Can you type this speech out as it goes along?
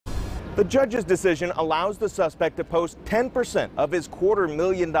The judge's decision allows the suspect to post 10% of his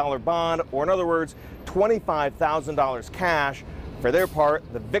 $250,000 bond, or in other words, $25,000 cash. For their part,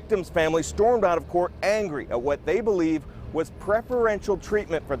 the victim's family stormed out of court angry at what they believe was preferential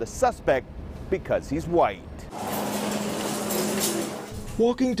treatment for the suspect because he's white.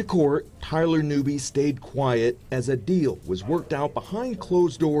 Walking to court, Tyler Newby stayed quiet as a deal was worked out behind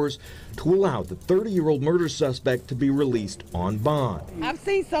closed doors to allow the 30-year-old murder suspect to be released on bond. I've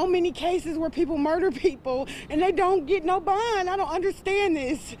seen so many cases where people murder people and they don't get no bond. I don't understand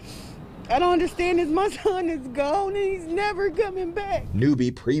this. I don't understand this. My son is gone and he's never coming back. Newby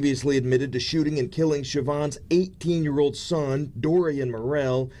previously admitted to shooting and killing Siobhan's 18-year-old son, Dorian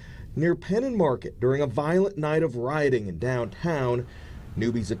Morell, near Penn and Market during a violent night of rioting in downtown.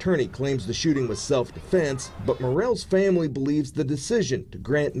 Newby's attorney claims the shooting was self-defense, but Morell's family believes the decision to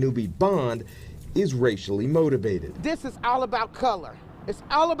grant Newby bond is racially motivated. This is all about color. It's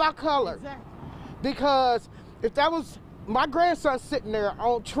all about color. Exactly. Because if that was my grandson sitting there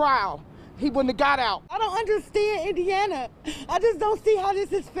on trial, he wouldn't have got out. I don't understand Indiana. I just don't see how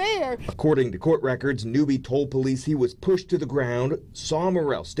this is fair. According to court records, Newby told police he was pushed to the ground, saw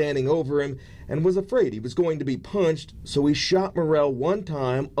Morell standing over him, and was afraid he was going to be punched, so he shot Morell one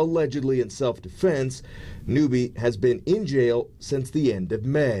time, allegedly in self-defense. Newby has been in jail since the end of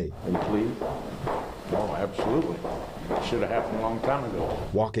May. And plead? Oh, absolutely. It should have happened a long time ago.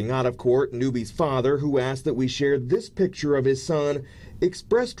 Walking out of court, Newby's father, who asked that we share this picture of his son,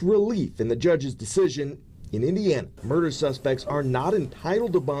 expressed relief in the judge's decision. In Indiana, murder suspects are not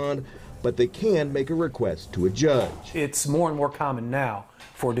entitled to bond, but they can make a request to a judge. It's more and more common now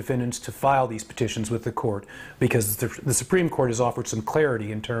for defendants to file these petitions with the court because the Supreme Court has offered some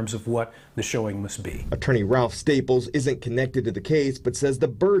clarity in terms of what the showing must be. Attorney Ralph Staples isn't connected to the case, but says the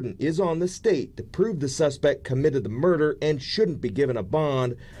burden is on the state to prove the suspect committed the murder and shouldn't be given a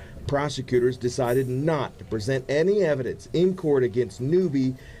bond. Prosecutors decided not to present any evidence in court against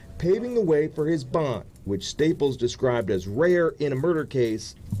Newby, paving the way for his bond, which Staples described as rare in a murder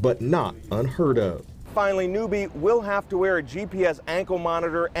case, but not unheard of. Finally, Newby will have to wear a GPS ankle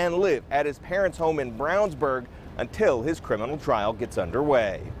monitor and live at his parents' home in Brownsburg until his criminal trial gets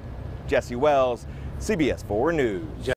underway. Jesse Wells, CBS 4 News.